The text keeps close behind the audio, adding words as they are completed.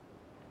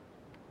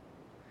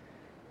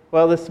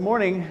Well, this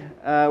morning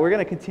we're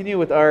going to continue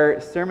with our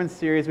sermon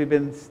series we've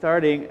been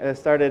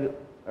started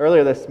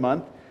earlier this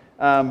month,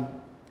 and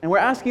we're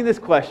asking this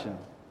question.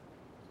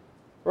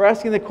 We're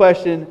asking the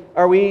question: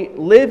 are we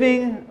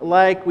living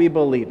like we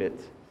believe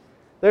it?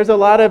 There's a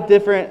lot of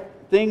different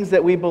things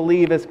that we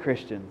believe as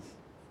Christians,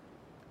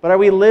 but are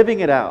we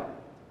living it out?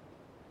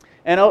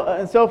 And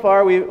so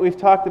far we've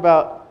talked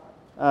about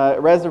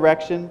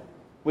resurrection.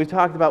 We've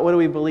talked about what do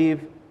we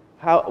believe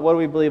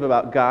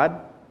about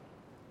God.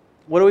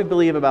 What do we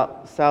believe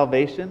about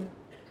salvation,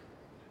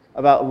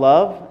 about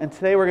love? And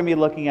today we're going to be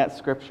looking at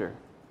Scripture.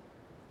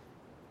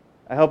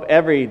 I hope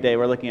every day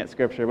we're looking at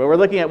Scripture, but we're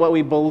looking at what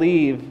we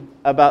believe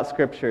about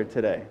Scripture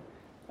today.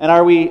 And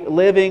are we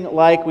living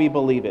like we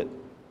believe it?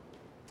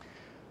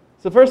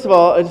 So first of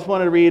all, I just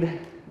wanted to read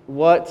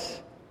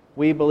what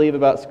we believe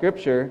about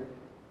Scripture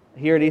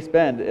here at East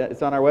Bend.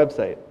 It's on our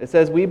website. It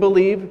says, "We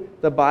believe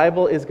the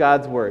Bible is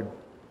God's Word,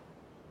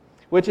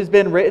 which has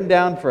been written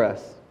down for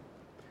us.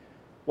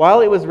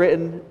 While it was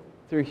written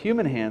through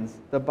human hands,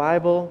 the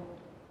Bible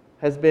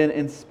has been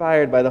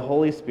inspired by the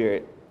Holy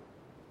Spirit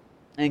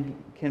and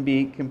can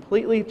be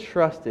completely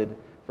trusted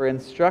for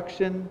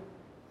instruction,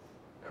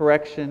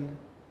 correction,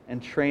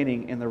 and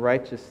training in the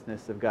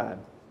righteousness of God."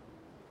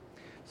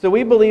 So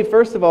we believe,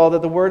 first of all,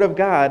 that the Word of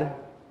God,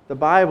 the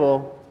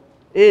Bible,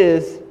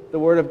 is the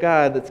Word of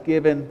God that's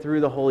given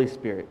through the Holy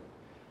Spirit.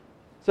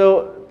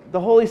 So the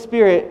Holy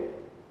Spirit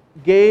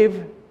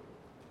gave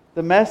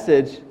the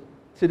message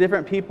to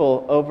different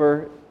people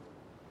over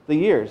the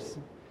years.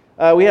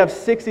 We have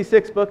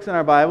 66 books in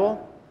our Bible,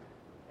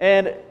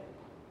 and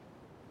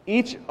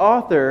each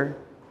author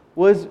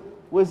was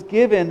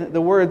given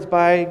the words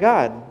by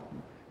God.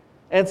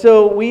 And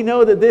so we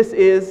know that this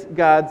is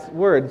God's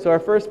Word. So our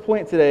first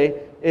point today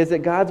is that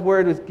God's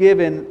Word was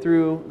given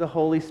through the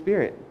Holy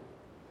Spirit.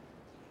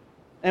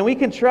 And we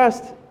can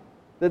trust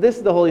that this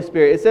is the Holy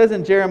Spirit. It says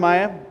in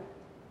Jeremiah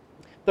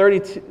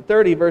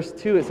 30 verse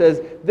 2, it says,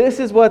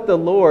 "This is what the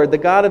Lord, the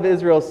God of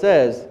Israel,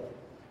 says,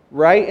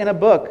 write in a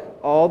book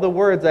all the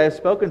words I have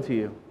spoken to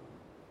you."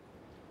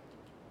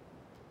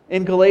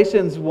 In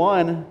Galatians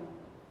 1,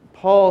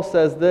 Paul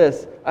says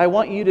this, "I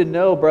want you to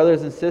know,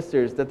 brothers and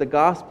sisters, that the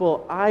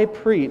gospel I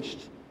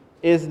preached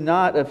is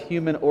not of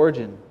human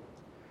origin.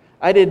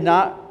 I did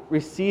not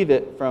receive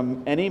it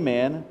from any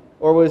man,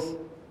 nor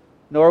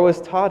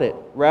was taught it.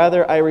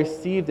 Rather, I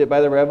received it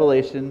by the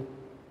revelation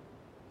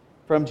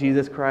from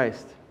Jesus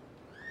Christ."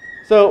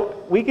 So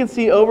we can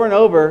see over and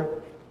over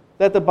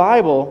that the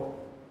Bible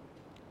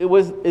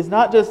is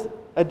not just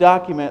a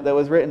document that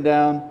was written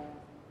down,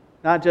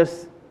 not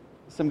just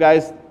some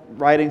guys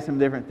writing some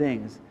different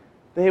things.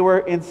 They were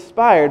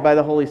inspired by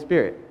the Holy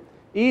Spirit.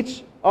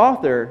 Each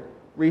author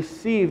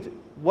received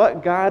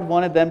what God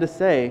wanted them to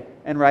say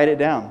and write it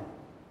down.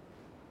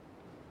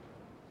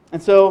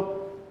 And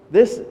so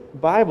this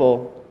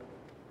Bible,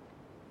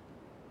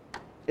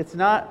 it's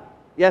not,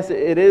 yes,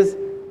 it is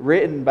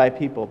written by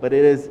people, but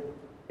it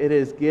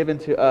is given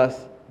to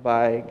us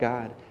by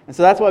God. And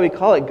so that's why we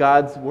call it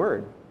God's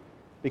Word,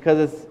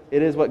 because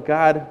it is what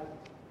God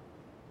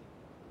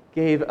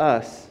gave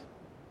us,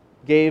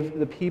 gave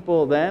the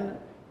people then,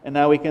 and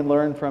now we can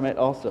learn from it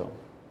also.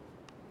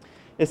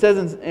 It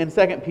says in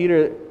 2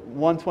 Peter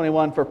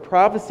 1:21, "For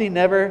prophecy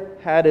never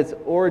had its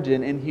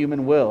origin in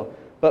human will,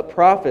 but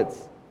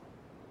prophets,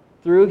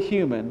 though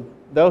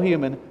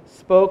human,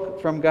 spoke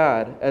from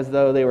God as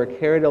though they were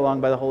carried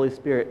along by the Holy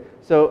Spirit."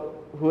 So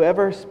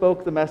whoever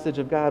spoke the message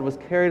of God was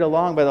carried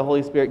along by the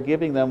Holy Spirit,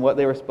 giving them what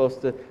they were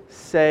supposed to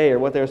say or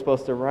what they were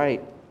supposed to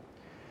write.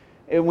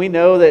 And we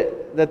know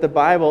that the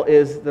Bible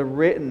is the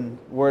written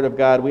Word of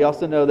God. We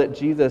also know that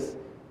Jesus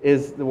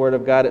is the Word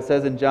of God. It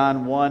says in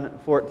John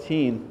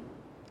 1:14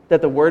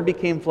 that the Word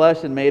became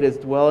flesh and made His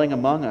dwelling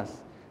among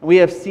us. And we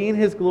have seen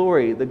His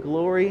glory, the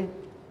glory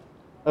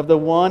of the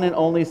one and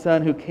only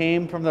Son who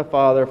came from the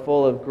Father,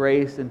 full of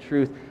grace and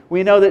truth.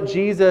 We know that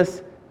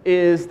Jesus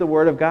is the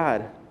Word of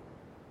God.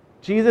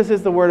 Jesus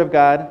is the Word of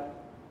God,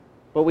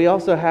 but we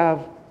also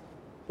have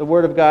the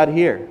Word of God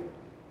here.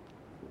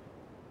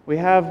 We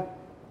have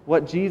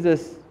what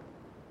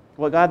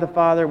God the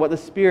Father, what the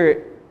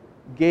Spirit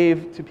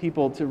gave to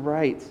people to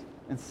write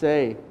and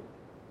say,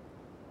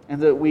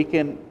 and that we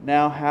can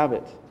now have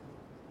it.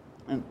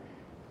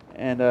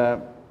 And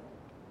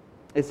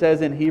it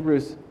says in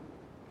Hebrews,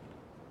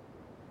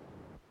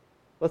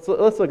 let's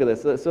look at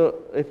this. So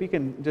if you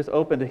can just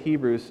open to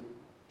Hebrews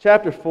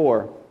chapter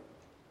 4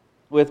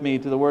 with me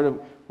to the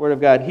Word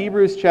of God.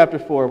 Hebrews chapter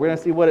 4. We're going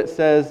to see what it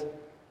says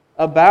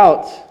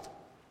about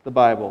the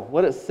Bible.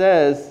 What it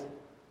says.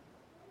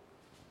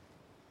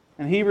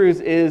 And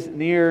Hebrews is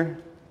near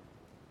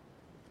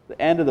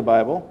the end of the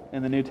Bible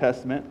in the New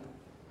Testament.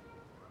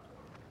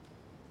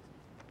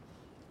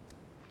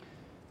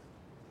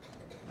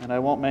 And I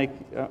won't make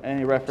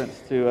any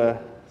reference to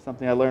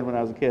something I learned when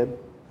I was a kid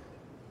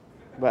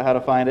about how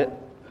to find it.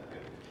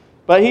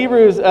 But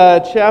Hebrews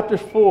chapter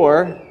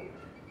 4,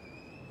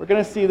 we're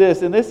going to see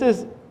this. And this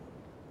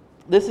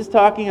is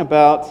talking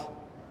about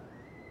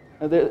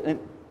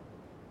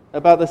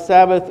the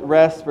Sabbath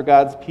rest for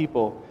God's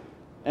people.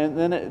 And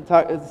then it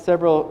talks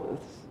several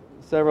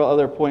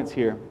other points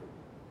here.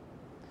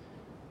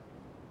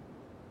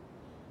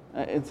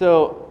 And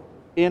so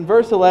in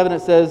verse 11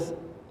 it says,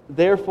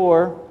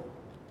 "Therefore,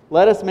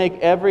 let us make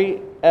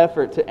every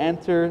effort to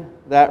enter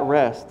that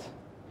rest,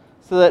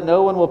 so that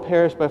no one will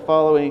perish by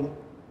following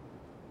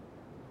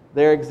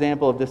their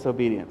example of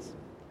disobedience."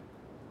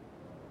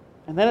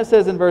 And then it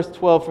says in verse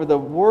 12, "For the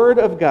word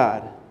of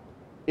God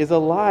is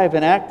alive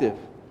and active."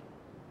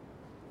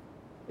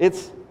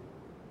 It's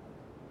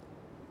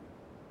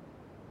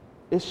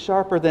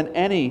sharper than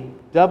any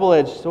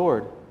double-edged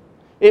sword.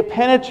 It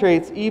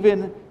penetrates,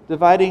 even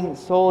dividing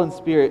soul and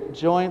spirit,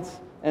 joints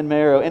and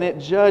marrow, and it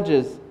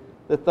judges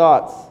the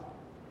thoughts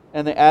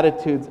and the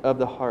attitudes of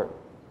the heart.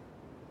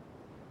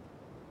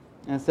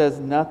 And it says,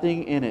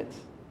 nothing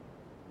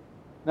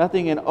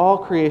in all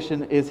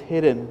creation is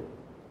hidden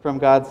from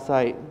God's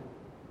sight.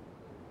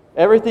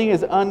 Everything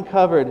is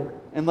uncovered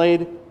and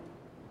laid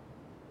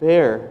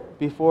bare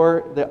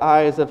before the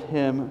eyes of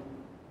Him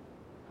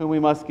whom we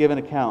must give an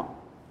account.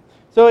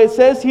 So it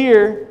says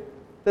here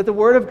that the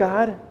Word of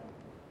God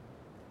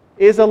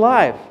is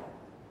alive.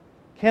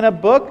 Can a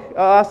book,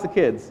 I'll ask the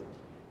kids,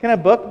 can a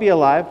book be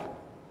alive?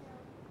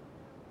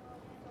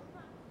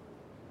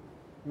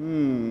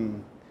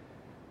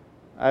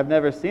 I've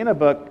never seen a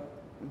book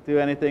do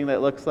anything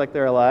that looks like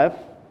they're alive.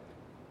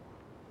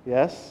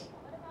 Yes?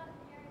 What about the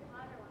Harry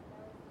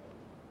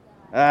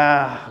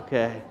Potter one?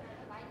 Okay.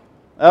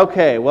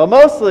 Okay, well,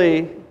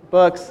 mostly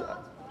books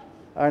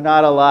are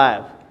not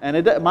alive.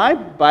 And my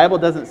Bible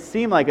doesn't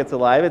seem like it's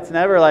alive. It's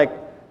never like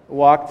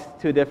walked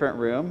to a different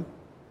room.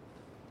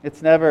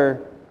 It's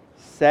never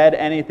said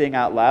anything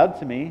out loud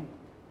to me.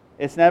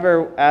 It's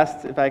never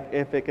asked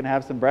if it can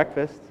have some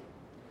breakfast.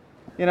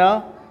 You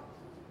know?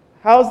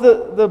 How's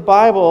the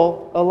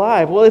Bible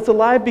alive? Well, it's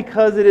alive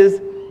because it is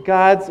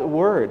God's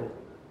Word.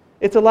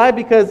 It's alive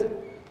because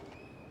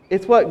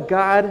it's what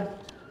God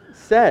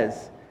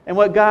says and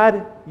what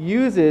God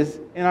uses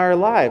in our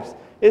lives.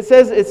 It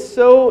says it's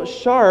so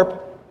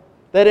sharp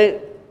that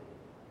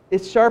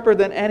it's sharper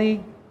than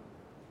any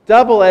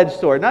double-edged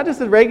sword. Not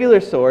just a regular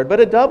sword, but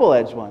a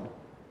double-edged one.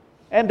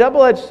 And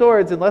double-edged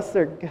swords, unless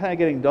they're kind of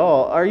getting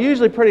dull, are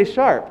usually pretty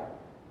sharp.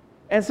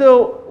 And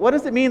so, what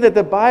does it mean that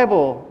the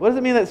Bible, what does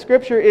it mean that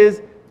Scripture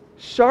is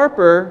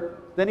sharper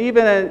than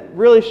even a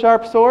really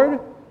sharp sword?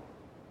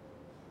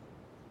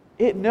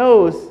 It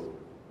knows,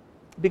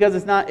 because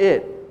it's not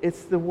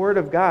it's the Word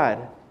of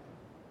God.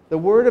 The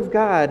Word of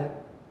God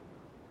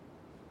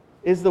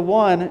is the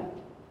one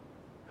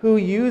who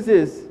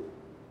uses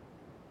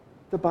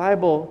the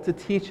Bible to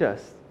teach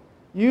us,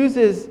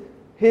 uses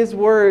His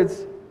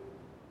words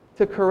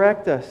to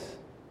correct us,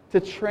 to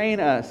train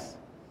us.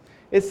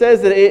 It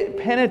says that it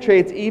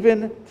penetrates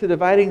even to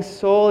dividing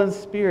soul and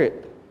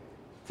spirit,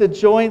 to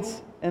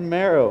joints and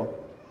marrow,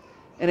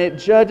 and it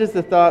judges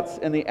the thoughts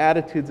and the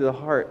attitudes of the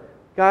heart.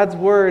 God's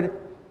Word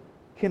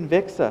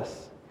convicts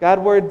us.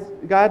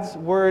 God's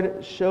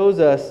Word shows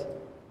us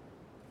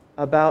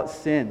about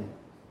sin.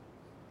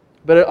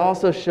 But it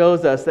also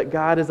shows us that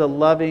God is a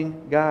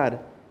loving God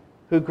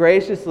who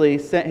graciously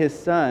sent His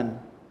Son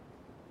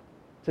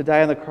to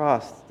die on the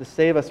cross to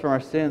save us from our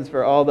sins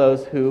for all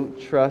those who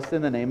trust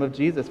in the name of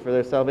Jesus for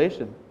their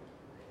salvation.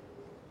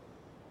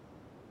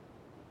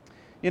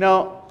 You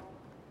know,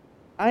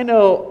 I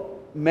know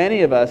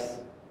many of us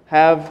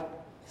have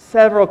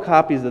several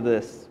copies of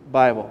this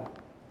Bible.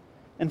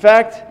 In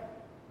fact,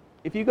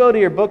 if you go to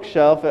your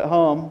bookshelf at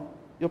home,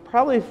 you'll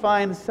probably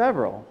find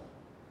several.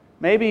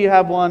 Maybe you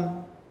have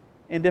one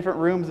in different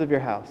rooms of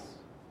your house.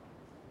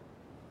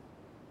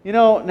 You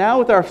know, now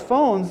with our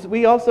phones,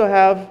 we also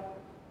have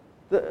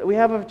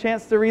a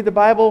chance to read the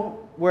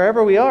Bible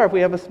wherever we are. If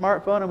we have a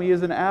smartphone and we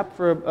use an app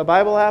for a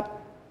Bible app.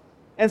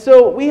 And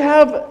so we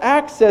have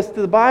access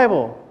to the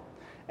Bible.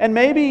 And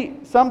maybe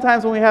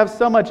sometimes when we have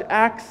so much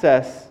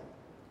access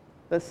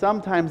that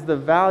sometimes the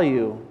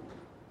value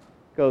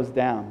goes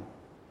down.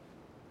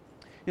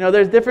 You know,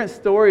 there's different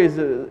stories.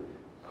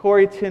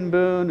 Corrie ten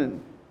Boom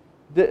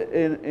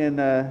in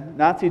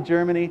Nazi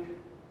Germany,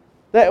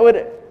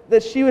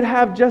 that she would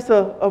have just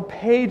a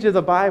page of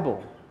the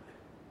Bible.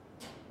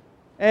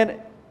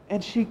 And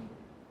she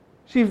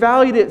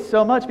valued it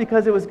so much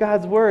because it was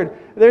God's Word.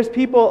 There's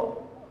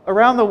people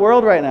around the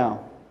world right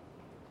now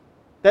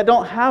that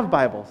don't have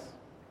Bibles.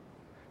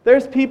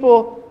 There's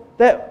people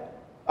that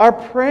are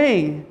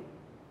praying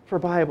for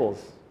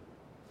Bibles.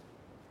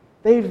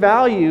 They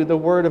value the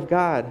Word of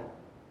God.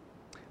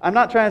 I'm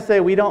not trying to say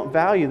we don't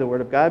value the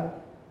Word of God,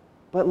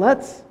 but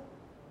let's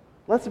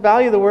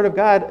value the Word of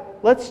God.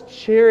 Let's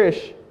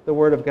cherish the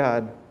Word of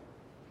God.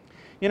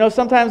 You know,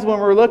 sometimes when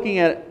we're looking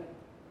at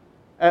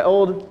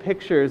old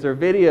pictures or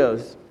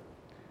videos,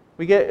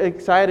 we get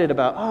excited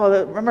about,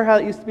 remember how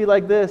it used to be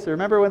like this, or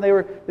remember when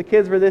the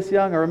kids were this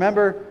young, or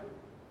remember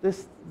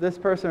this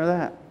person or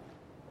that.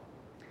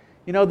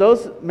 You know,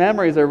 those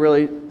memories are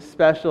really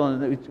special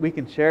and we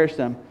can cherish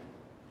them.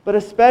 But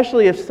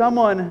especially if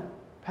someone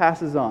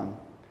passes on,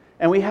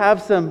 and we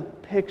have some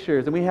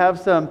pictures, and we have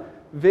some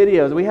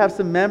videos, and we have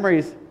some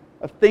memories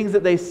of things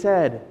that they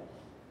said.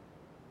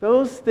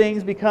 those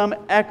things become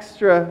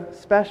extra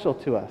special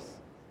to us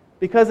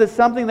because it's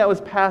something that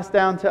was passed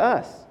down to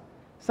us,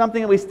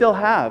 something that we still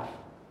have.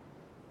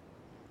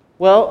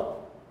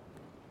 Well,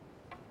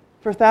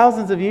 for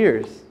thousands of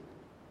years,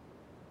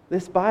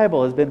 this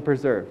Bible has been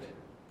preserved.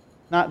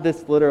 Not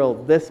this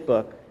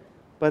book,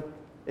 but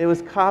it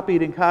was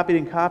copied and copied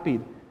and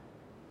copied.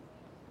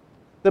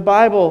 The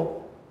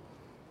Bible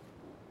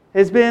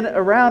has been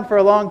around for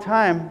a long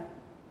time,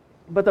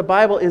 but the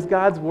Bible is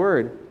God's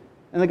Word.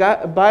 And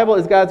the Bible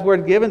is God's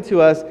Word given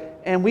to us,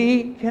 and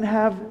we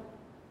have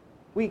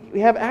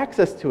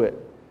access to it.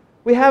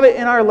 We have it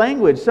in our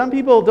language. Some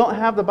people don't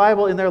have the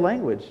Bible in their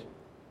language.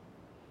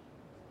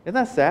 Isn't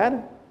that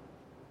sad?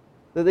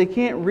 That they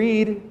can't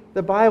read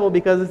the Bible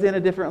because it's in a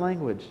different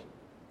language.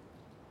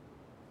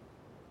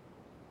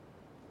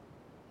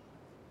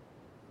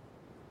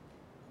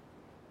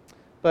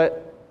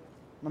 But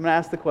I'm going to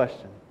ask the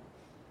question.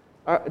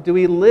 Do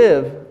we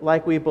live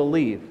like we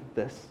believe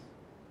this?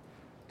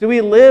 Do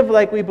we live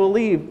like we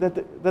believe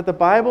that the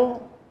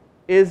Bible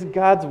is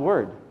God's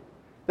Word?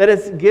 That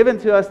it's given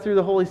to us through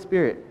the Holy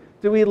Spirit?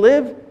 Do we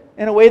live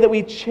in a way that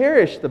we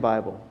cherish the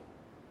Bible?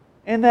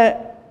 And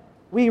that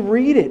we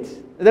read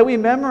it, that we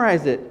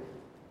memorize it,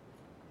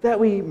 that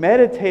we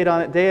meditate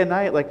on it day and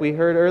night like we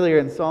heard earlier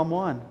in Psalm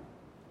 1?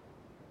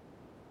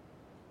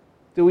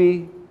 Do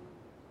we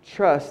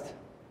trust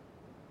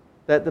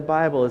that the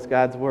Bible is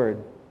God's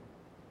Word?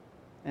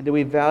 And do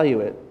we value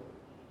it?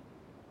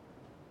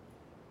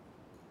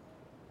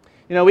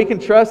 You know, we can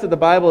trust that the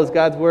Bible is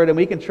God's Word, and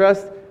we can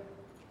trust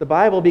the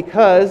Bible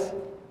because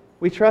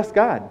we trust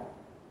God.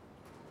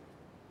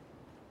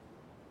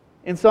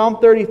 In Psalm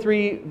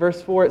 33,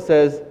 verse 4, it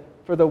says,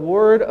 "For the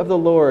word of the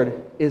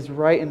Lord is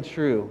right and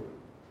true.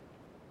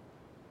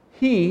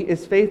 He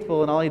is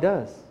faithful in all He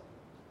does."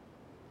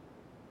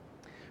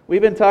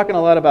 We've been talking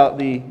a lot about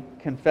the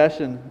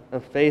confession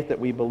of faith that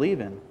we believe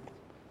in.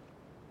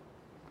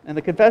 And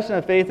the confession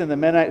of faith in the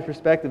Mennonite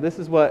perspective, this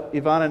is what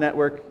Ivana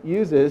Network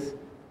uses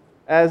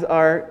as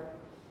our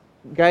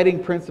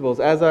guiding principles,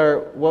 as our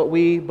what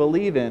we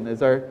believe in,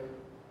 as our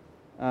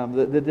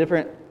the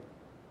different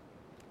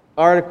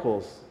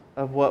articles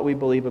of what we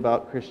believe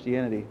about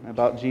Christianity,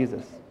 about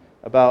Jesus,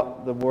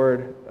 about the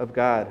Word of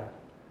God,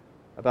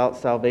 about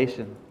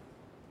salvation,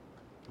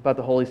 about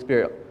the Holy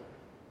Spirit.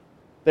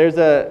 There's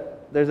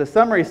a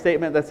summary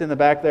statement that's in the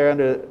back there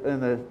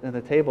in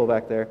the table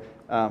back there.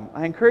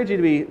 I encourage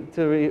you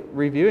to be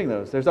reviewing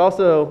those. There's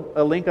also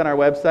a link on our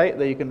website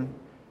that you can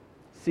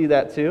see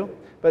that too.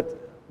 But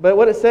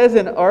what it says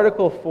in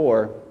Article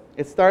 4,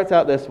 it starts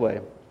out this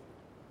way.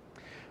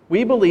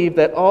 "We believe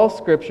that all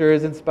Scripture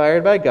is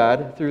inspired by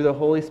God through the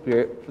Holy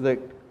Spirit for the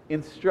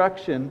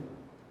instruction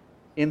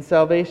in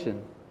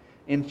salvation,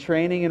 in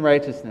training in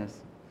righteousness.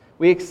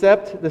 We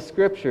accept the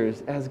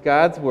Scriptures as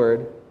God's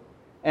Word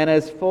and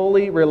as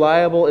fully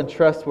reliable and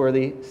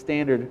trustworthy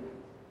standard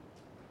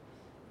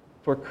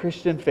for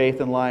Christian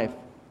faith and life."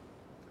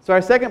 So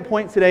our second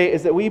point today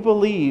is that we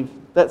believe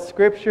that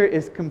Scripture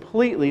is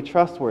completely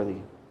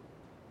trustworthy.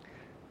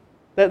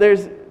 That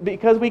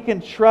because we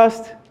can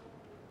trust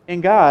in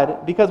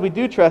God, because we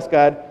do trust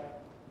God,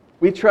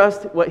 we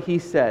trust what He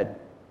said.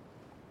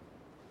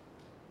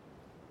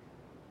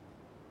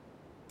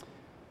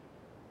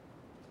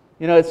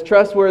 You know, it's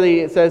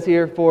trustworthy, it says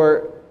here,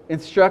 for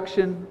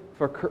instruction,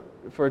 for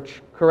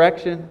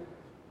correction,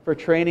 for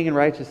training in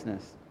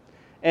righteousness.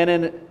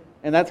 And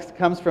that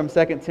comes from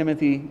 2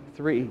 Timothy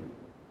 3.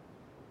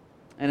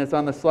 And it's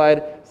on the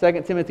slide.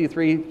 2 Timothy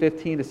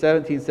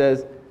 3:15-17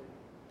 says,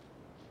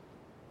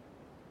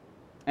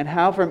 "And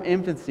how from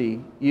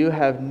infancy you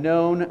have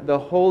known the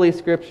Holy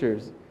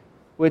Scriptures,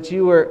 which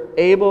you were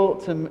able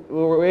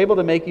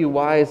to make you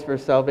wise for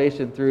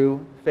salvation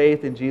through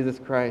faith in Jesus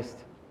Christ."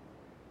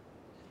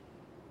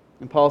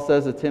 And Paul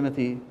says to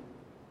Timothy,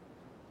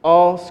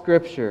 "All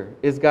Scripture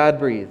is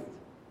God-breathed.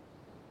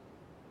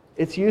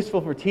 It's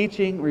useful for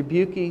teaching,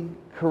 rebuking,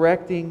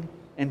 correcting,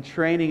 and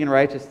training in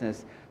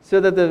righteousness, so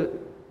that the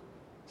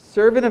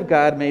servant of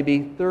God may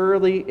be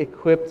thoroughly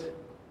equipped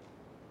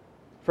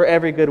for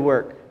every good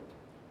work."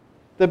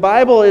 The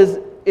Bible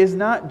is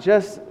not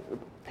just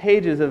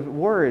pages of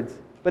words,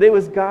 but it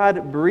was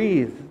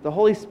God-breathed. The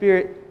Holy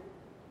Spirit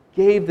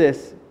gave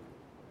this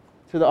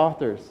to the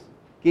authors,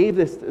 gave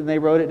this, and they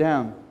wrote it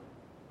down.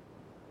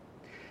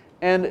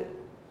 And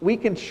we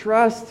can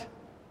trust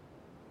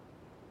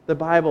the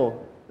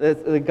Bible,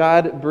 the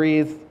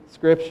God-breathed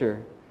Scripture.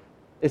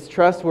 It's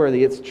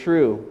trustworthy, it's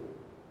true.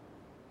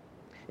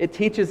 It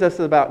teaches us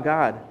about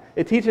God.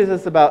 It teaches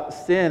us about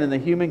sin and the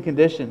human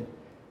condition.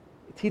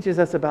 It teaches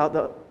us about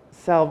the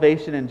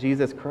salvation in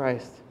Jesus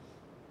Christ.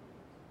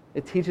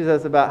 It teaches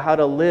us about how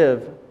to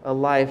live a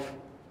life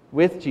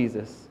with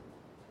Jesus.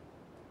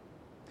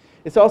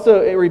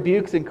 It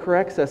rebukes and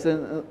corrects us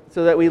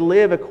so that we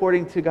live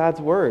according to God's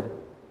Word,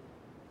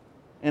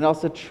 and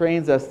also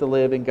trains us to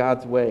live in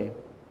God's way.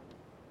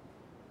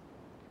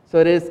 So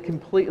it is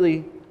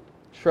completely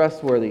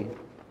trustworthy.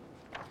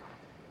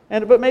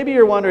 But maybe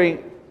you're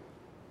wondering,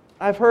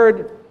 I've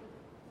heard,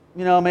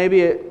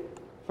 maybe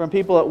from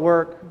people at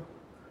work,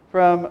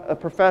 from a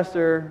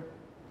professor.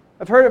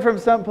 I've heard it from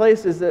some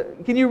places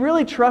that, can you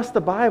really trust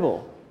the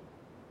Bible?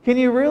 Can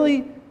you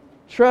really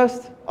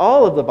trust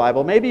all of the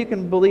Bible? Maybe you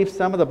can believe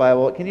some of the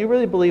Bible. Can you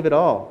really believe it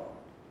all?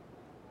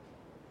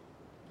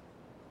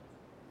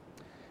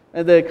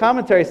 In the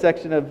commentary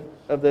section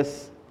of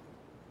this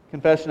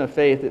Confession of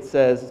Faith, it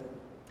says,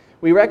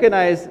 we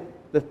recognize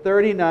the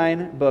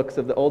 39 books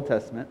of the Old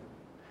Testament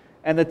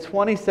and the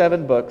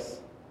 27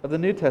 books of the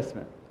New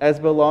Testament as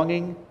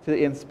belonging to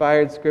the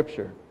inspired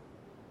Scripture.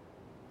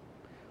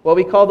 What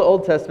we call the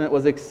Old Testament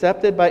was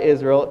accepted by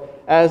Israel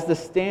as the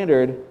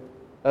standard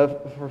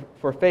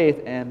for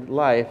faith and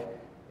life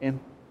in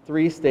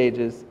 3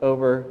 stages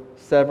over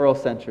several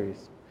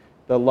centuries: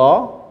 the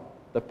law,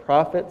 the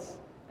prophets,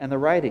 and the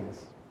writings.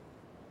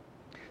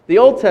 The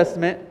Old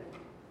Testament,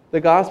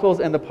 the Gospels,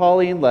 and the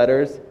Pauline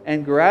letters,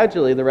 and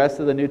gradually the rest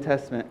of the New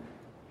Testament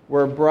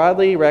were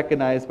broadly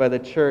recognized by the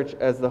church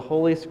as the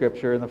Holy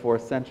Scripture in the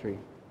 4th century.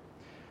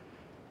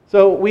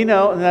 So we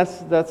know, and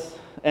that's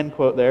end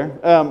quote there,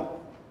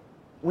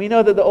 we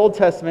know that the Old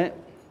Testament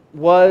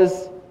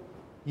was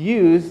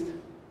used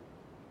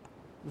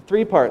in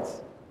 3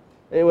 parts.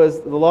 It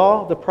was the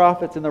law, the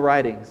prophets, and the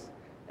writings.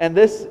 And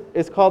this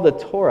is called the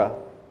Torah,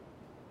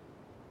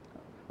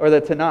 or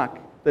the Tanakh.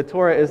 The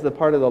Torah is the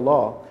part of the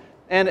law.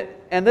 And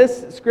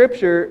this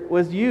Scripture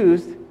was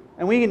used,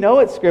 and we know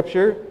it's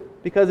Scripture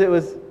because it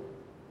was,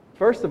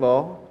 first of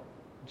all,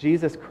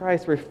 Jesus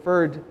Christ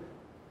referred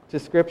to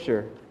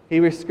Scripture. He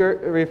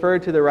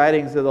referred to the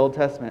writings of the Old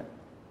Testament.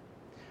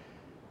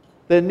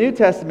 The New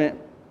Testament,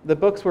 the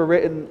books were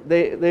written,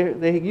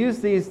 they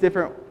used these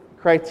different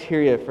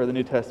criteria for the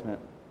New Testament.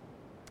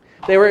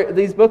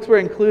 These books were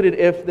included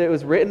if it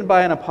was written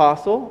by an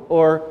apostle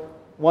or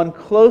one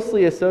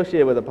closely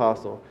associated with an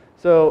apostle.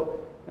 So,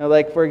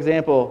 like for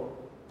example,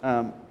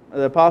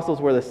 the apostles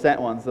were the sent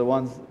ones,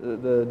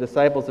 the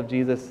disciples of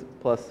Jesus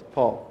plus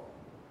Paul.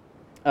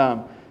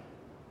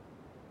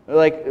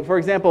 Like for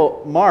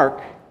example,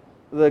 Mark,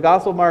 the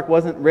Gospel of Mark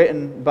wasn't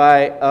written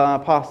by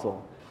an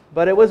apostle,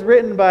 but it was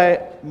written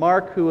by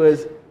Mark, who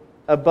was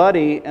a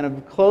buddy and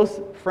a close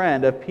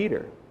friend of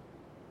Peter.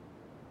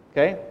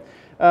 Okay?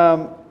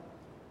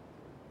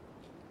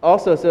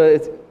 Also, so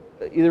it's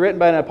either written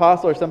by an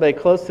apostle or somebody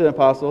close to an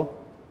apostle.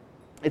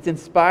 It's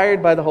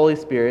inspired by the Holy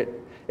Spirit.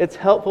 It's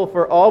helpful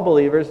for all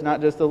believers,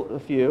 not just a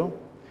few.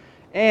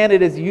 And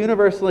it is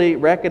universally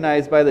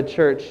recognized by the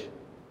church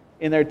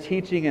in their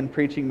teaching and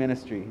preaching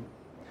ministry.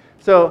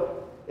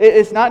 So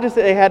it's not just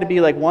that they had to be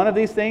like one of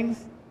these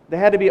things. They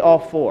had to be all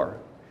 4.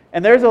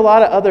 And there's a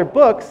lot of other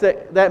books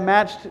that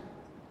matched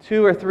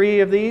 2 or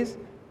 3 of these,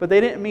 but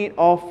they didn't meet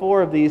all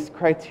 4 of these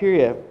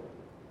criteria.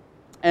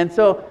 And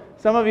so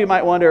some of you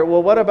might wonder,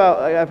 well, what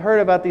about, I've heard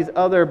about these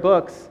other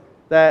books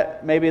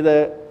that maybe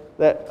that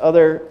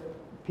other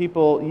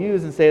people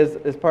use and say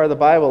is part of the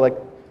Bible,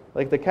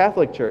 like the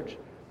Catholic Church.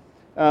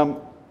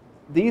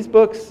 These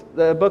books,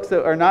 the books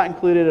that are not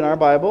included in our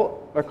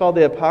Bible, are called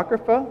the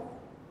Apocrypha,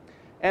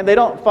 and they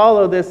don't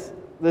follow this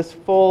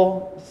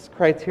full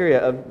criteria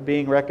of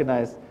being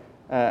recognized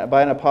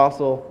by an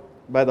apostle,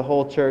 by the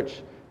whole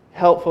church,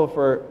 helpful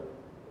for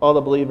all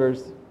the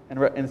believers,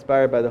 and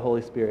inspired by the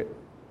Holy Spirit.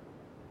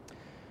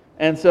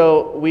 And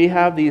so we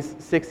have these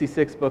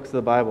 66 books of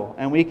the Bible,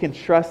 and we can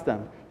trust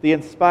them. The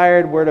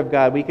inspired Word of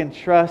God. We can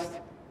trust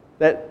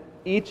that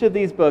each of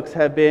these books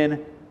have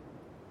been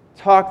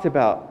talked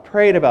about,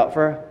 prayed about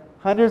for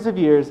hundreds of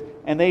years,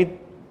 and they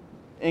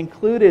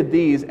included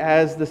these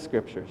as the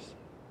Scriptures.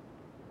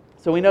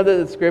 So we know that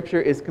the Scripture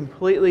is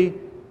completely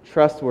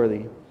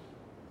trustworthy.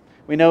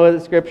 We know that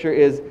the Scripture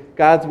is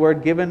God's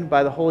Word given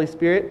by the Holy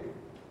Spirit.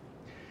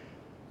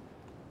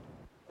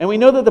 And we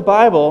know that the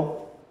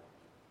Bible,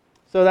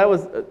 so that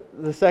was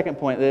the second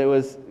point, that it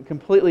was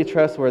completely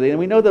trustworthy. And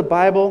we know the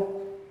Bible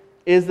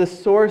is the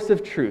source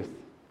of truth.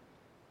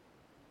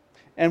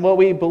 And what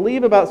we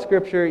believe about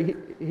Scripture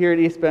here at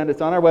East Bend,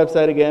 it's on our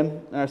website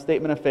again, in our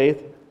Statement of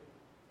Faith,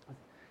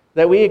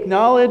 that we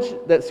acknowledge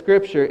that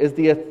Scripture is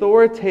the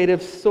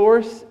authoritative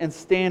source and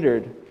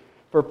standard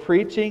for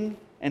preaching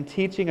and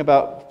teaching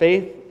about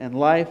faith and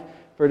life,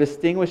 for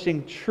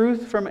distinguishing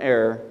truth from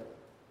error,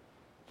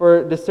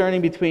 for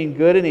discerning between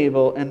good and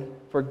evil, and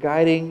for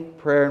guiding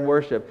prayer and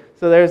worship.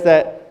 So there's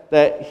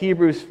that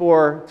Hebrews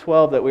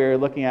 4:12 that we were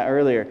looking at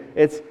earlier.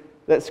 It's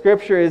that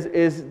Scripture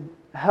is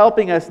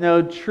helping us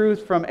know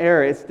truth from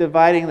error. It's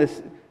dividing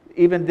this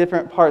even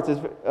different parts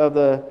of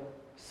the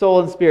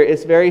soul and spirit.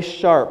 It's very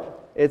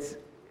sharp. It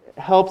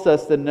helps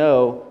us to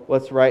know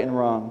what's right and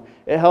wrong.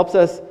 It helps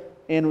us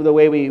in the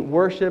way we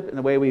worship, in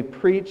the way we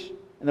preach,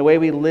 in the way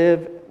we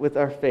live with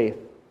our faith.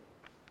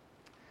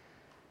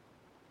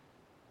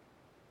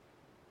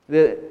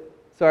 So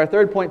our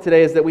third point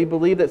today is that we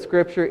believe that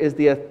Scripture is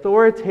the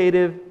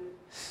authoritative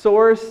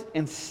source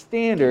and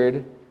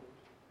standard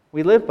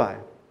we live by.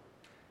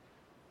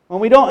 If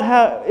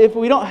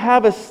we don't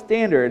have a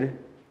standard,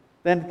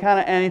 then kind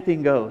of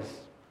anything goes.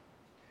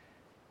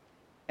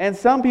 And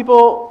some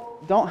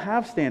people don't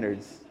have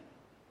standards.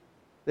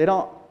 They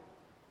don't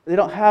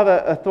have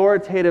an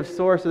authoritative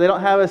source, or they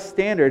don't have a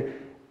standard.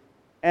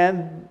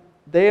 And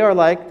they are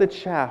like the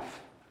chaff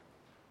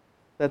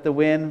that the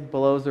wind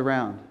blows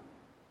around.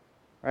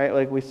 Right?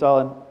 Like we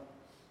saw in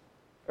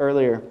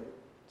earlier,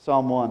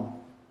 Psalm 1.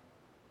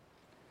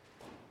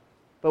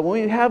 But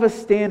when we have a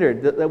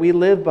standard that we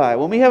live by,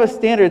 when we have a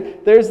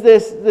standard, there's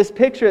this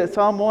picture that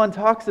Psalm 1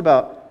 talks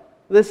about.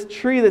 This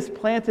tree that's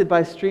planted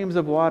by streams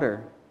of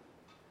water.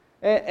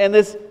 And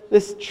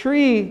this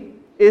tree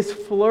is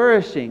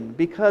flourishing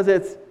because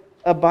it's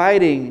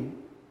abiding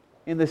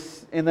in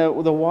the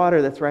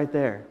water that's right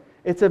there.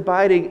 It's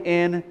abiding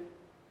in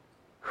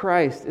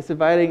Christ. It's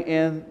abiding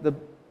in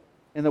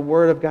the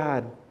Word of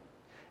God.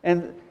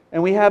 And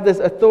we have this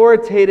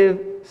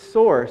authoritative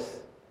source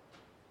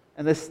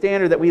and the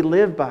standard that we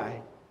live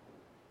by.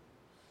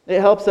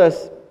 It helps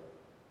us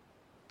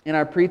in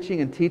our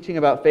preaching and teaching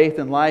about faith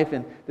and life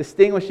and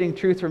distinguishing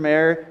truth from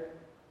error.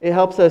 It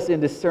helps us in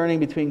discerning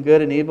between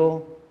good and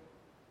evil,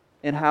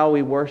 in how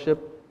we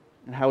worship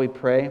and how we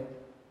pray.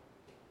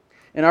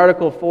 In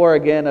Article 4,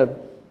 again, of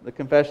the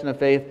Confession of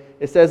Faith,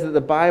 it says that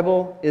the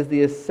Bible is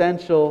the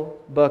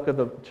essential book of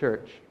the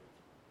church.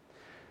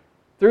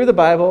 Through the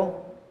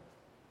Bible,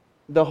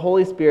 the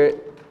Holy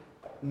Spirit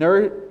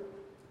nurtures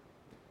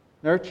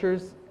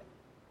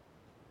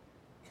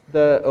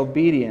the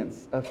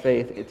obedience of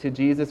faith to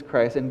Jesus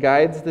Christ and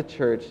guides the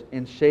church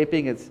in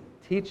shaping its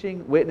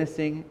teaching,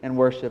 witnessing, and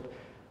worship.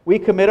 We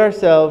commit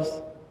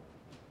ourselves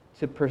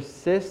to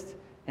persist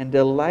and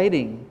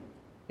delighting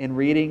in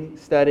reading,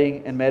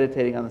 studying, and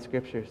meditating on the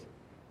Scriptures.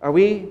 Do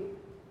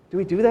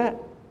we do that?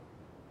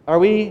 Are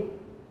we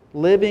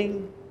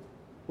living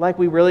like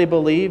we really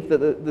believe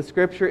that the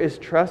Scripture is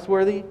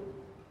trustworthy?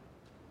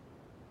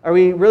 Are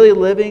we really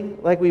living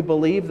like we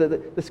believe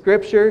that the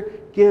Scripture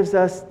gives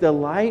us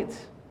delight,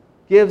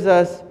 gives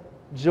us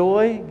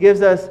joy,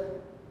 gives us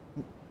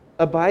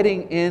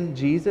abiding in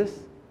Jesus?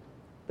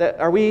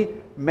 Are we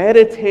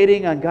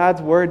meditating on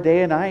God's Word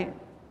day and night?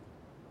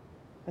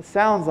 It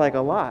sounds like a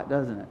lot,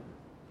 doesn't it?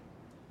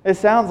 It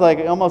sounds like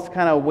almost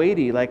kind of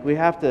weighty, like we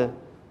have to,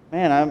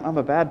 man, I'm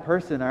a bad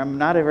person, or I'm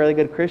not a really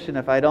good Christian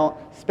if I don't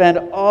spend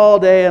all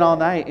day and all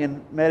night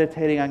in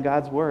meditating on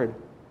God's Word.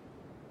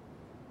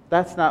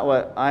 That's not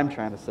what I'm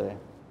trying to say.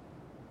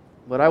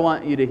 What I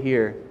want you to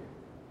hear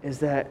is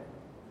that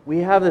we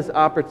have this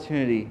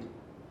opportunity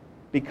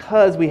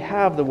because we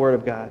have the Word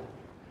of God.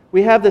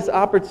 We have this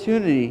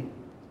opportunity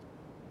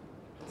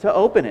to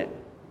open it.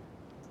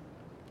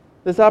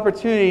 This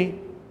opportunity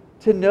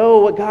to know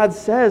what God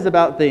says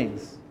about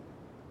things.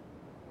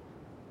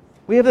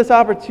 We have this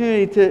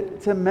opportunity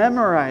to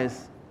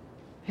memorize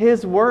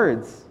His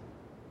words.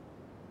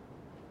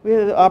 We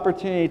have the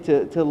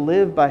opportunity to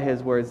live by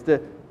His words,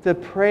 to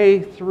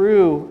pray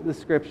through the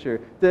Scripture.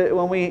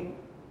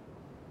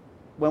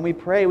 When we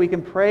pray, we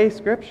can pray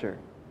Scripture.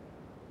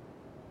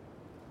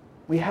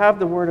 We have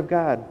the Word of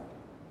God.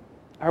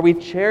 Are we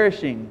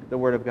cherishing the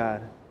Word of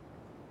God?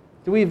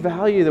 Do we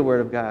value the Word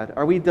of God?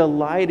 Are we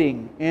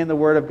delighting in the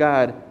Word of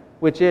God,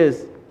 which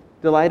is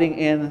delighting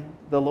in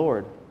the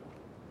Lord?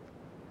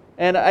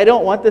 And I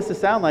don't want this to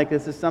sound like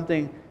this is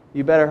something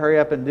you better hurry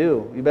up and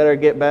do. You better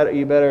get better.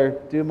 You better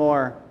do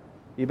more.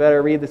 You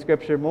better read the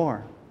Scripture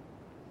more.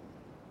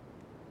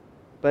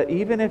 But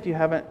even if you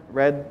haven't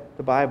read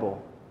the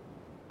Bible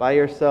by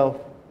yourself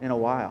in a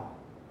while,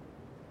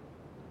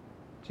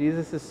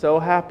 Jesus is so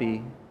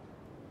happy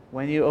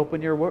when you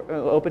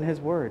open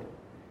His Word.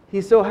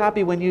 He's so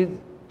happy when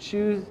you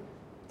choose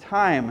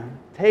time,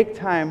 take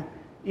time,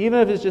 even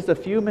if it's just a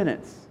few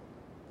minutes,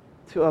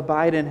 to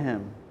abide in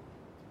Him.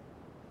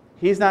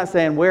 He's not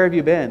saying, "Where have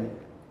you been?"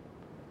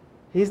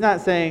 He's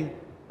not saying,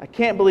 "I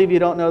can't believe you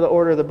don't know the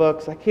order of the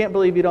books. I can't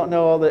believe you don't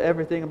know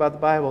everything about the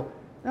Bible."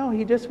 No,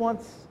 He just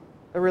wants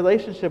a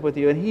relationship with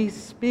you, and He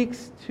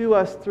speaks to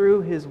us through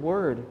His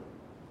Word.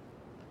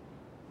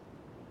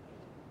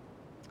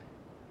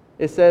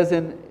 It says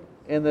in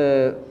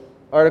the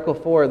Article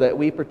 4 that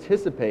we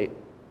participate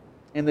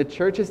in the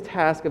church's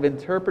task of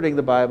interpreting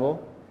the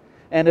Bible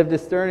and of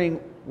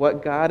discerning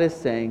what God is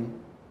saying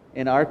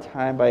in our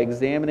time by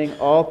examining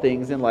all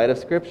things in light of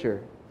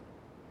Scripture.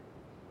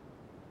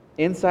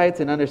 Insights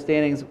and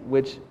understandings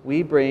which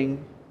we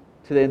bring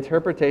to the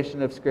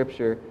interpretation of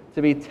Scripture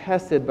to be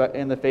tested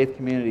in the faith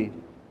community.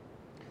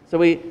 So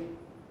we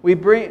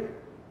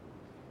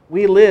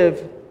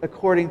live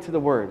according to the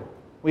Word.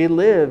 We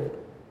live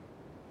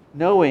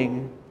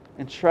knowing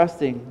and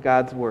trusting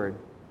God's Word.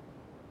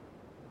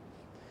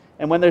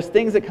 And when there's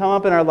things that come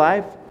up in our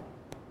life,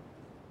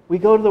 we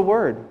go to the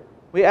Word.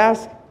 We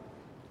ask,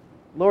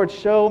 "Lord,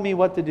 show me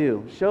what to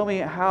do. Show me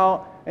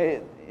how."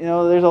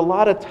 There's a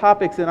lot of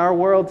topics in our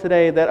world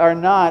today that are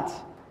not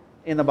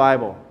in the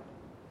Bible.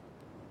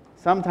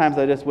 Sometimes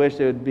I just wish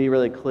it would be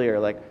really clear.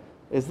 Like,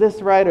 is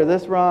this right or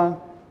this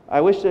wrong? I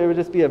wish there would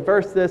just be a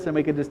verse this and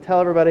we could just tell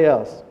everybody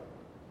else.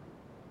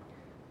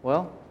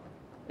 Well,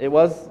 it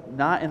was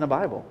not in the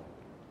Bible.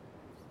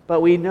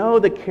 But we know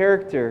the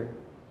character.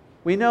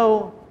 We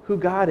know who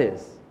God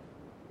is.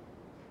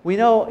 We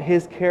know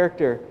His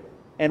character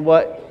and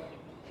what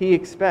He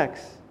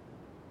expects.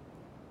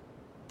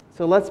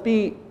 So let's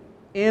be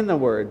in the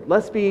Word.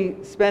 Let's be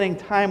spending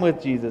time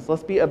with Jesus.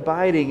 Let's be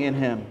abiding in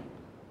Him.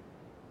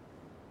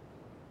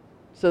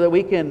 So that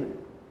we can,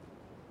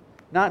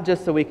 not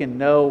just so we can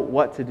know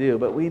what to do,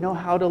 but we know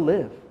how to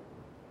live.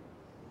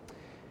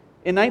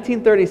 In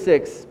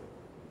 1936,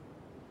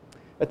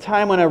 a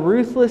time when a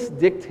ruthless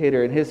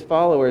dictator and his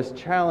followers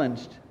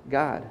challenged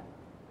God,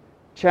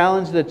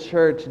 challenged the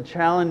church, and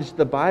challenged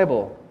the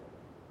Bible.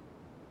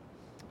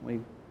 We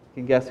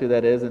can guess who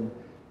that is in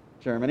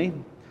Germany.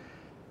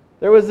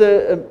 There was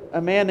a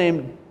man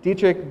named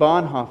Dietrich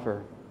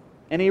Bonhoeffer,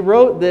 and he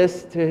wrote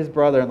this to his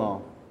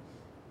brother-in-law.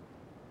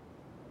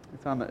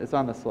 It's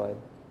on the slide.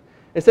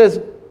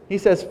 He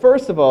says,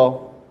 first of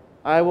all,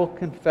 I will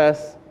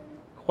confess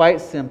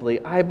quite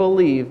simply, I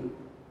believe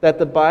that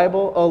the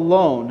Bible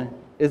alone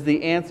is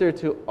the answer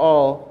to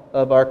all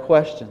of our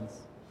questions.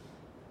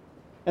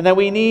 And that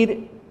we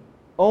need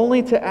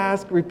only to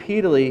ask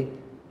repeatedly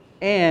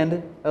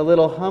and a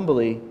little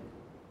humbly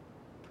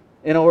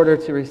in order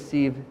to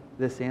receive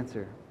this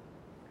answer.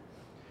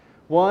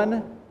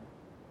 One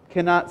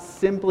cannot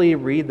simply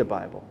read the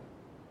Bible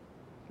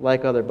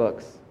like other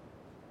books.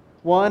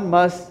 One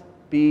must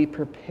be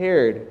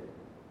prepared,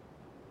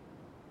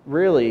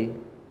 really,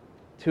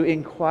 to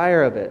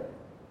inquire of it.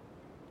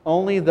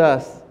 Only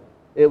thus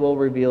it will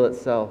reveal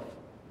itself.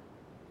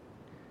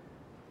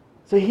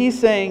 So he's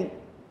saying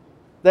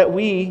that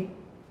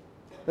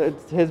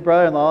his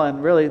brother-in-law,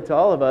 and really to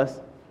all of us,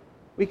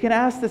 we can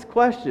ask this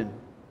question.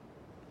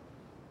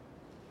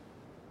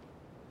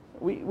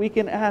 We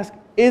can ask,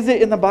 is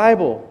it in the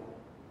Bible?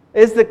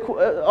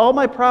 All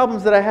my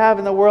problems that I have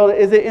in the world,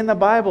 is it in the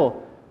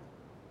Bible?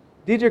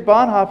 Dietrich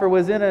Bonhoeffer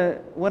was in a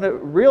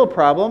real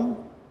problem.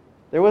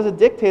 There was a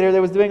dictator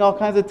that was doing all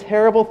kinds of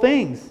terrible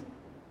things.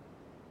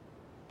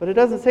 But it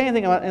doesn't say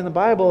anything in the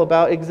Bible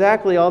about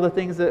exactly all the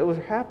things that were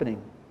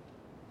happening.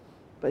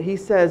 But he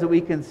says that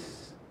we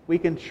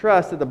can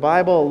trust that the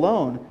Bible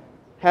alone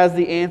has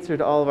the answer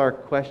to all of our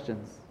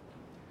questions.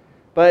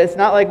 But it's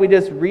not like we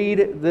just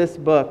read this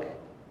book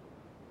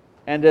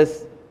and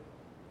just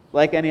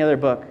like any other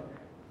book.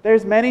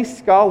 There's many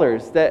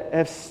scholars that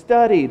have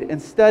studied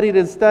and studied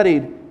and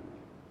studied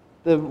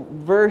the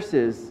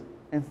verses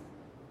and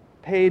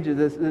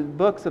pages, the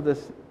books of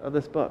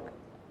this book,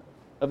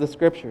 of the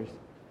Scriptures.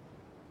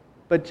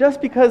 But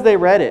just because they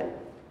read it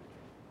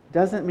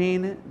doesn't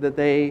mean that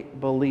they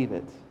believe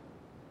it.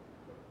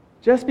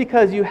 Just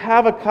because you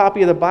have a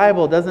copy of the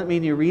Bible doesn't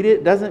mean you read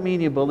it, doesn't mean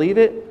you believe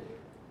it.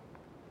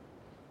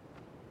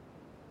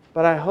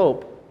 But I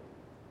hope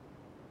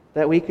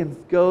that we can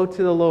go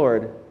to the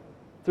Lord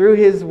through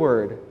His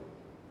Word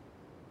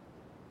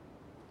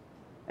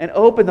and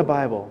open the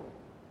Bible.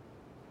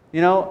 You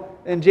know,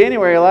 in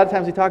January, a lot of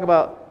times we talk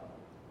about,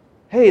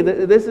 hey,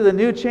 this is a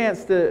new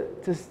chance to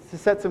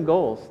set some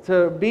goals,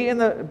 to be in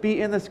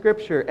the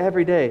Scripture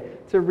every day,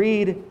 to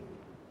read,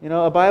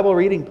 a Bible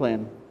reading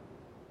plan.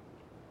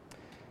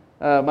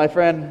 My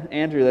friend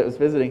Andrew that was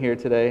visiting here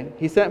today,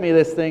 he sent me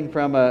this thing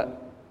from a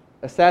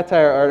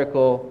satire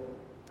article,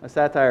 a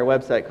satire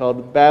website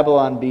called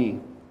Babylon Bee.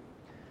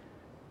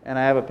 And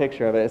I have a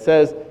picture of it. It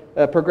says,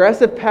 a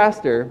progressive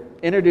pastor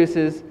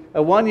introduces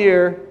a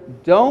one-year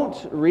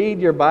don't read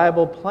your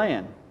Bible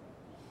plan.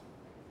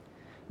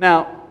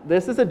 Now,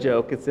 this is a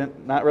joke. It's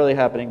not really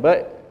happening,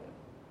 but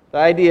the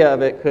idea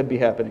of it could be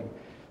happening.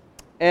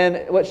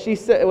 And what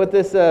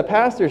this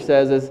pastor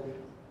says is,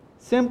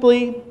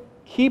 simply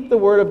keep the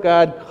Word of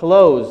God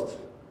closed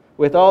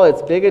with all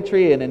its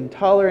bigotry and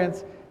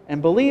intolerance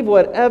and believe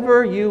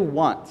whatever you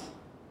want.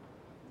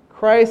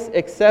 Christ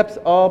accepts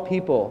all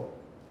people.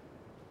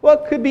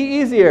 What could be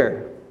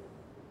easier?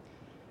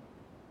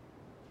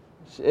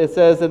 It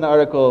says in the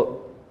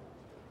article,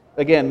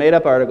 again,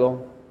 made-up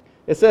article,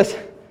 it says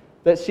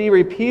that she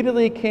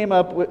reportedly came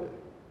up with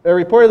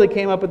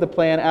the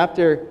plan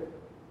after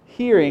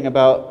hearing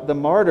about the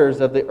martyrs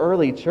of the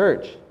early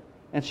church.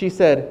 And she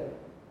said,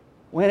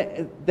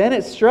 then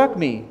it struck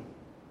me,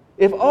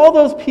 if all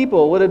those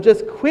people would have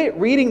just quit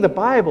reading the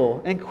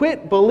Bible and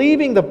quit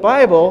believing the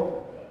Bible,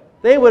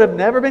 they would have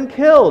never been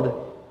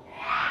killed.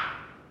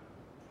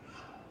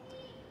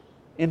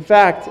 In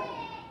fact,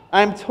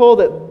 I'm told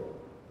that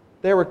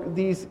there were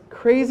these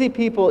crazy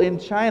people in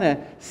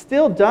China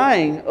still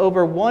dying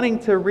over wanting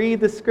to read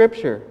the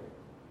Scripture.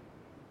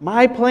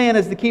 My plan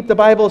is to keep the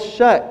Bible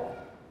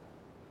shut.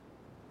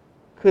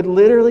 Could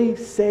literally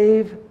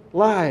save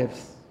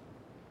lives.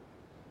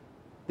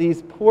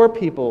 These poor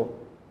people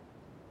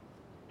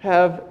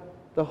have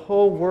the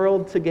whole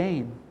world to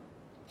gain.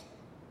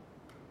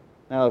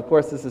 Now, of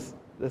course, this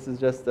is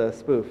just a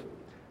spoof.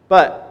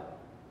 But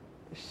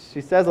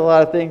she says a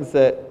lot of things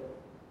that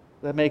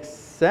make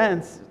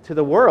sense to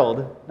the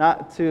world,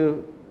 not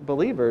to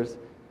believers.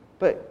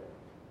 But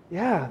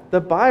yeah,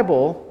 the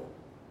Bible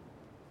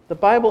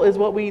is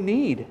what we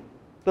need.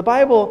 The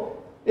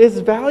Bible is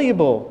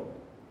valuable.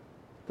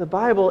 The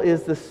Bible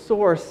is the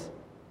source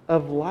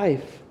of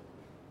life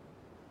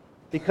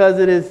because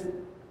it is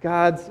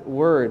God's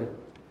Word.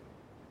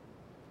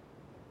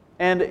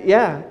 And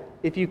yeah,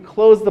 if you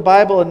close the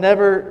Bible and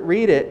never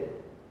read it,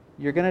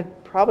 you're going to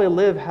probably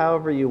live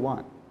however you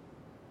want.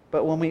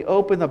 But when we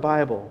open the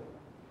Bible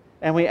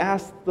and we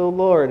ask the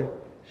Lord,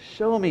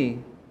 show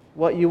me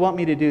what you want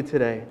me to do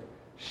today.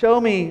 Show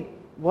me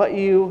what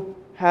you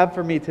have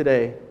for me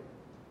today.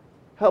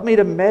 Help me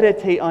to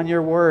meditate on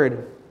your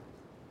word.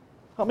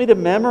 Help me to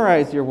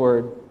memorize your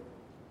word.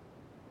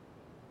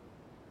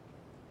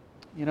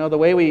 You know, the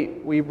way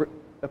we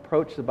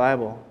approach the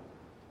Bible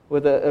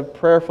with a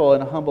prayerful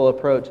and humble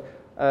approach.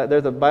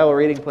 There's a Bible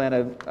reading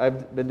plan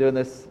I've been doing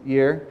this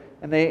year,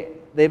 and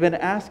they've been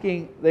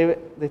asking.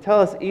 They tell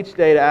us each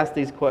day to ask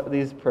these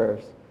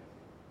prayers.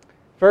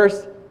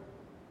 First,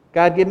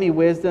 God, give me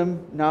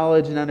wisdom,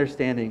 knowledge, and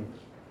understanding.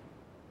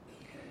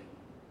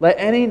 Let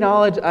any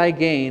knowledge I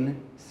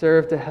gain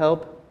serve to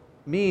help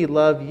me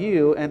love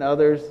you and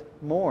others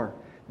more,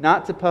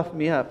 not to puff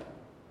me up.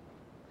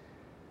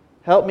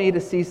 Help me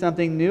to see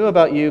something new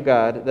about you,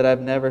 God, that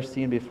I've never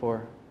seen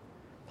before.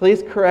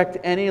 Please correct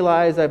any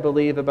lies I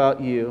believe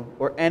about you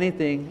or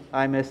anything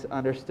I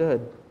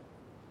misunderstood.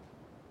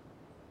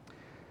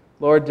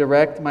 Lord,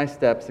 direct my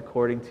steps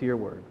according to your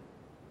word.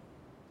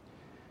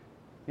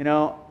 You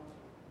know,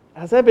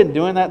 as I've been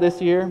doing that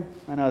this year,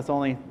 I know it's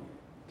only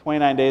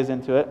 29 days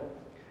into it,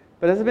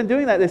 but as I've been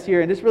doing that this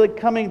year and just really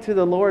coming to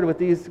the Lord with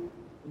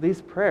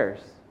these prayers,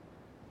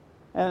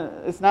 and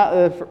it's not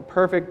a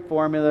perfect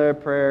formula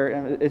of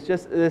prayer, it's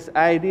just this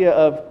idea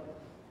of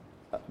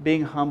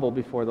being humble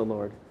before the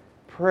Lord.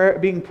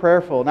 Being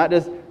prayerful, not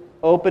just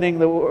opening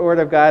the Word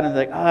of God and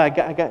like,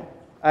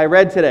 I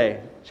read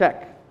today,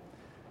 check.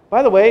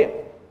 By the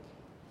way,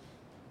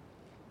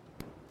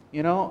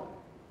 you know,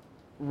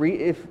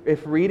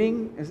 if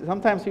reading,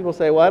 sometimes people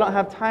say, well, I don't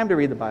have time to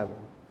read the Bible.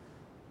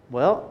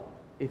 Well,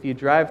 if you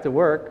drive to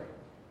work,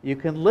 you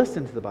can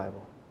listen to the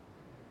Bible.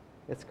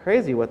 It's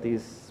crazy what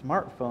these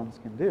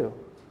smartphones can do.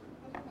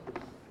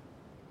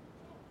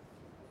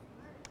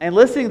 And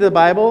listening to the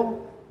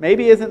Bible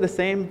maybe isn't the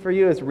same for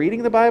you as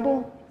reading the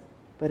Bible,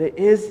 but it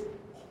is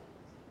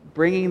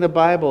bringing the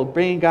Bible,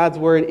 bringing God's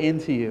Word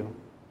into you.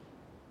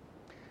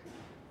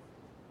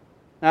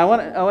 Now,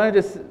 I want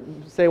to just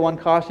say one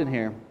caution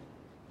here.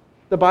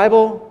 The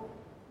Bible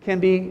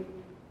can be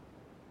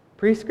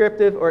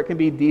prescriptive or it can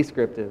be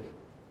descriptive.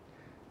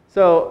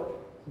 So,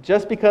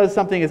 just because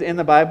something is in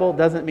the Bible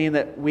doesn't mean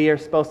that we are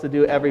supposed to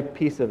do every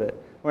piece of it.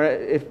 Or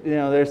if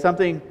there's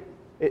something,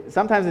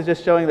 sometimes it's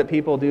just showing that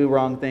people do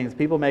wrong things.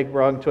 People make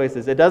wrong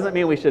choices. It doesn't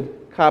mean we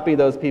should copy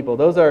those people.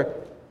 Those are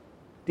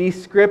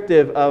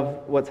descriptive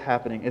of what's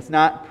happening. It's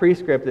not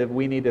prescriptive.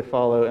 We need to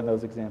follow in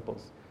those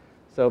examples.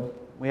 So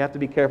we have to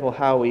be careful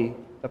how we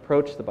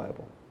approach the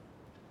Bible.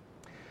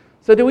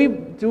 So do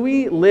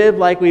we live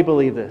like we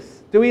believe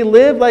this? Do we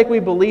live like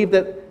we believe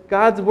that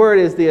God's Word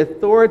is the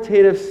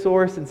authoritative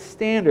source and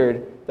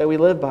standard that we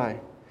live by?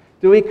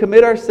 Do we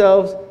commit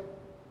ourselves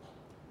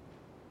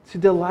to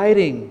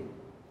delighting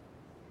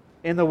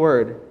in the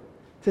Word,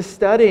 to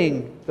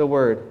studying the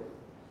Word,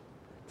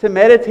 to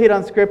meditate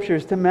on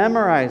Scriptures, to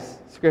memorize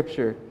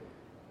Scripture?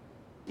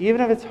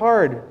 Even if it's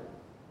hard,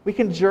 we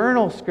can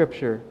journal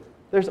Scripture.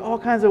 There's all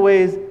kinds of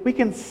ways. We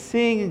can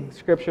sing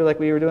Scripture like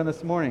we were doing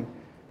this morning.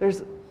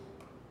 There's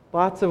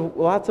lots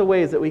of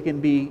ways that we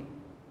can be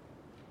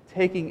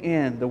taking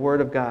in the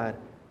Word of God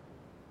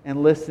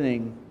and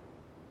listening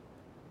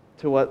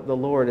to what the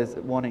Lord is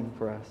wanting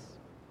for us.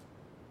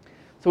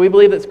 So we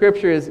believe that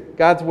Scripture is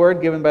God's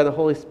Word given by the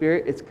Holy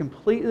Spirit. It's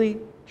completely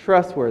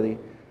trustworthy.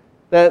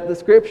 That the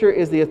Scripture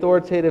is the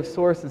authoritative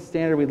source and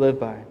standard we live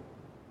by.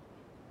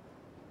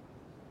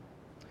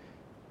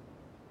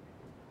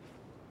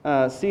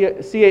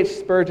 C.H.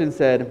 Spurgeon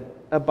said,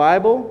 "A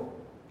Bible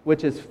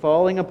which is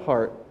falling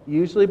apart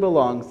usually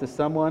belongs to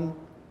someone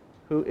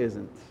who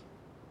isn't."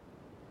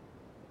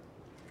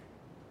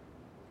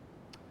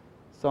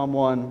 Psalm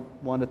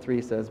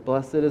 1:1-3 says,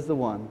 "Blessed is the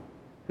one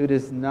who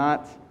does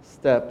not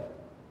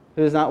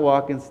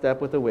walk in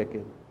step with the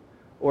wicked,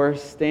 or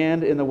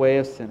stand in the way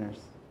of sinners,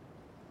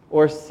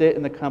 or sit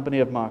in the company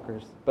of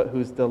mockers, but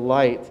whose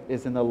delight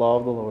is in the law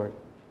of the Lord,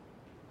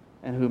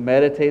 and who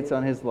meditates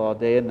on his law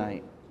day and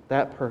night.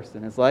 That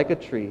person is like a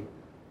tree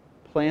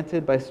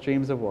planted by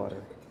streams of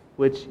water,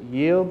 which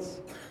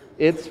yields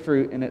its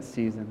fruit in its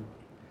season,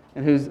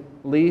 and whose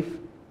leaf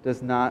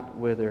does not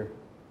wither.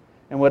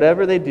 And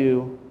whatever they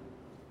do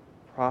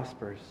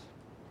prospers."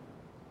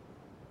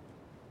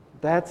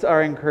 That's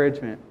our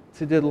encouragement,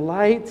 to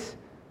delight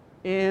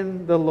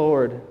in the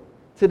Lord,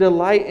 to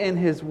delight in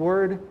His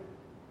Word,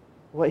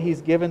 what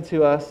He's given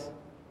to us,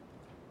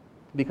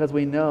 because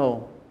we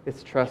know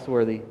it's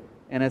trustworthy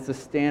and it's a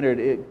standard.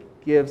 It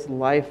gives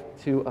life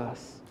to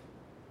us.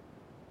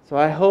 So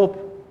I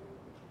hope,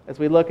 as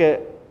we look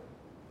at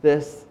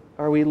this,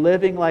 are we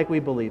living like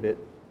we believe it?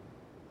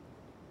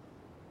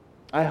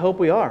 I hope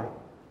we are.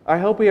 I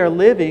hope we are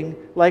living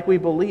like we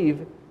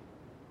believe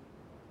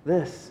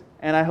this.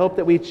 And I hope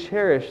that we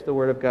cherish the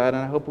Word of God,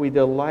 and I hope we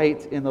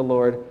delight in the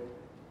Lord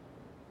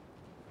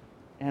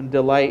and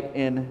delight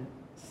in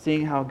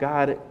seeing how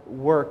God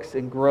works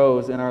and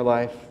grows in our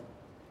life,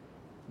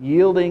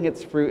 yielding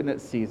its fruit in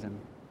its season.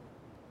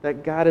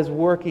 That God is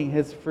working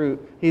His fruit.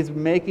 He's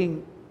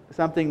making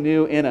something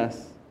new in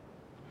us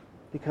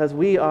because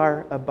we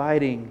are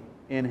abiding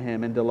in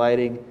Him and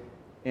delighting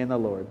in the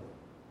Lord.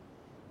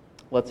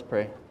 Let's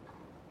pray.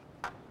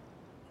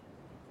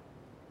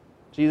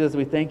 Jesus,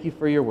 we thank you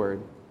for your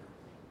word.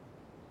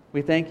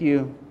 We thank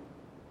you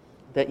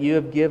that you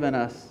have given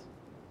us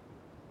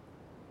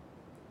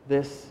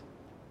this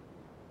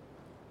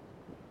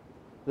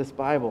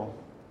Bible,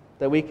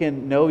 that we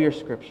can know your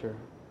Scripture,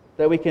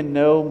 that we can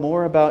know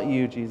more about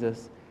you,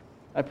 Jesus.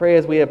 I pray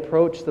as we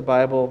approach the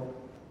Bible,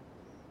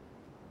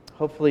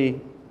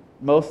 hopefully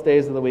most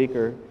days of the week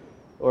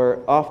or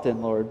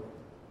often, Lord,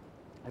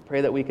 I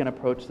pray that we can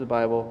approach the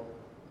Bible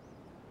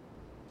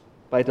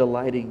by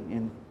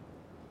delighting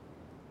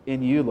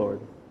in you,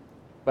 Lord,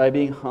 by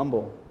being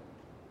humble,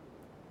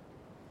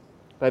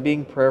 by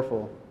being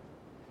prayerful,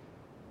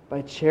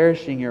 by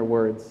cherishing your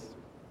words.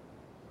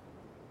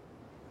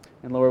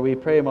 And Lord, we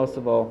pray most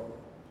of all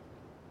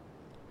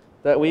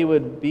that we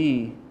would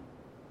be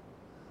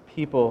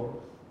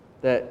people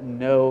that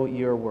know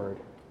your word.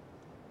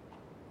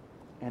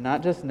 And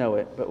not just know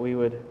it, but we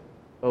would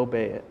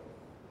obey it.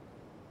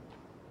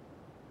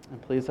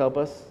 And please help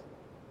us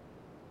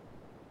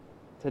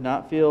to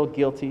not feel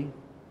guilty,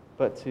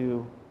 but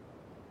to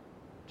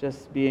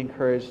just be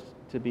encouraged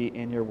to be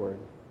in your word.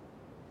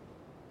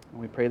 And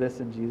we pray this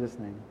in Jesus'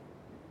 name.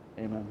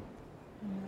 Amen.